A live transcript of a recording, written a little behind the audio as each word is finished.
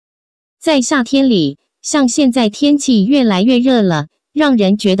在夏天里，像现在天气越来越热了，让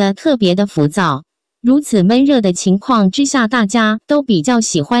人觉得特别的浮躁。如此闷热的情况之下，大家都比较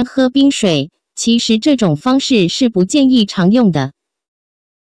喜欢喝冰水。其实这种方式是不建议常用的，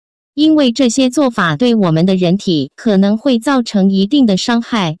因为这些做法对我们的人体可能会造成一定的伤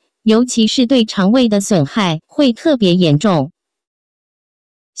害，尤其是对肠胃的损害会特别严重。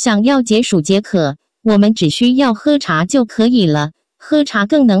想要解暑解渴，我们只需要喝茶就可以了。喝茶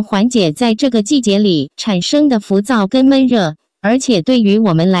更能缓解在这个季节里产生的浮躁跟闷热，而且对于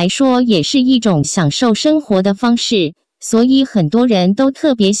我们来说也是一种享受生活的方式，所以很多人都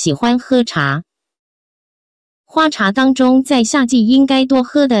特别喜欢喝茶。花茶当中在夏季应该多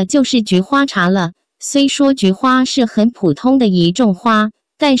喝的就是菊花茶了。虽说菊花是很普通的一种花，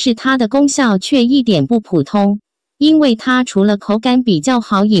但是它的功效却一点不普通，因为它除了口感比较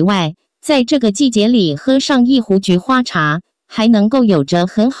好以外，在这个季节里喝上一壶菊花茶，还能够有着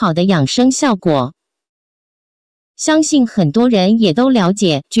很好的养生效果。相信很多人也都了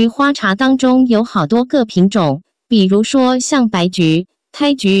解，菊花茶当中有好多个品种，比如说像白菊、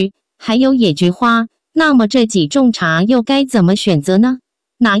胎菊，还有野菊花。那么这几种茶又该怎么选择呢？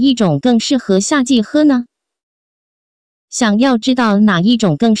哪一种更适合夏季喝呢？想要知道哪一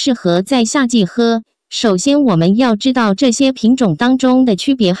种更适合在夏季喝，首先我们要知道这些品种当中的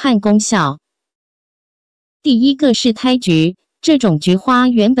区别和功效。第一个是胎菊，这种菊花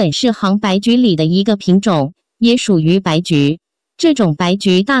原本是杭白菊里的一个品种，也属于白菊。这种白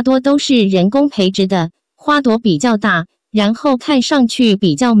菊大多都是人工培植的，花朵比较大，然后看上去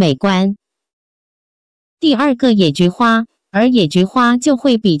比较美观。第二个野菊花，而野菊花就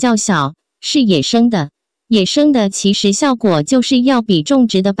会比较小，是野生的。野生的其实效果就是要比种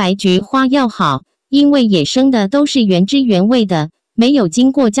植的白菊花要好，因为野生的都是原汁原味的，没有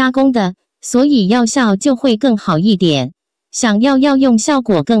经过加工的，所以药效就会更好一点。想要药用效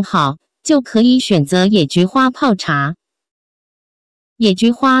果更好，就可以选择野菊花泡茶。野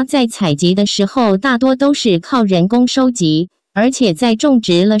菊花在采集的时候大多都是靠人工收集，而且在种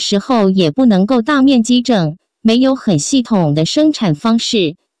植了时候也不能够大面积种，没有很系统的生产方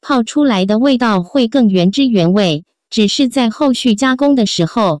式，泡出来的味道会更原汁原味，只是在后续加工的时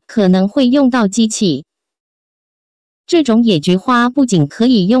候可能会用到机器。这种野菊花不仅可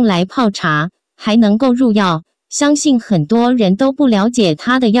以用来泡茶，还能够入药，相信很多人都不了解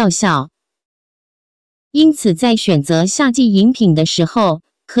它的药效。因此在选择夏季饮品的时候，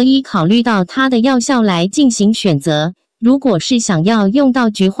可以考虑到它的药效来进行选择。如果是想要用到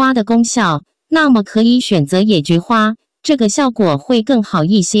菊花的功效，那么可以选择野菊花，这个效果会更好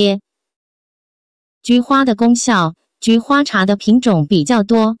一些。菊花的功效，菊花茶的品种比较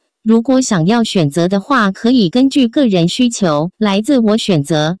多，如果想要选择的话，可以根据个人需求来自我选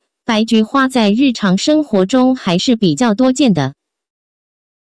择。白菊花在日常生活中还是比较多见的，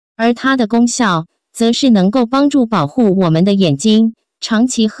而它的功效则是能够帮助保护我们的眼睛，长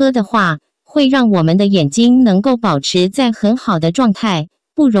期喝的话，会让我们的眼睛能够保持在很好的状态，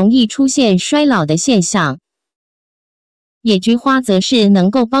不容易出现衰老的现象。野菊花则是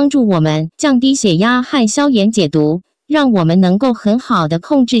能够帮助我们降低血压和消炎解毒，让我们能够很好的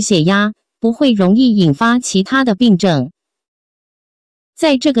控制血压，不会容易引发其他的病症。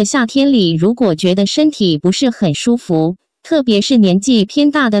在这个夏天里，如果觉得身体不是很舒服，特别是年纪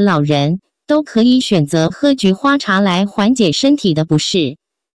偏大的老人，都可以选择喝菊花茶来缓解身体的不适。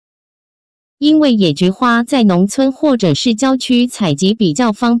因为野菊花在农村或者是郊区采集比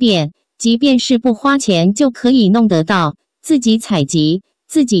较方便，即便是不花钱就可以弄得到，自己采集、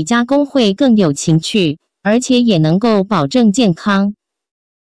自己加工会更有情趣，而且也能够保证健康。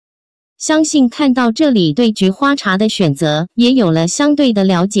相信看到这里，对菊花茶的选择也有了相对的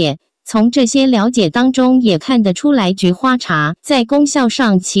了解。从这些了解当中也看得出来，菊花茶在功效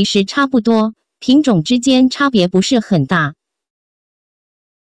上其实差不多，品种之间差别不是很大。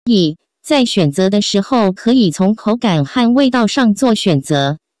在选择的时候，可以从口感和味道上做选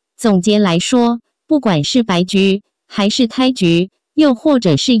择。总结来说，不管是白菊，还是胎菊，又或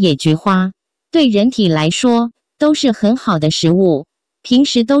者是野菊花，对人体来说都是很好的食物，平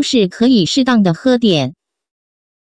时都是可以适当的喝点。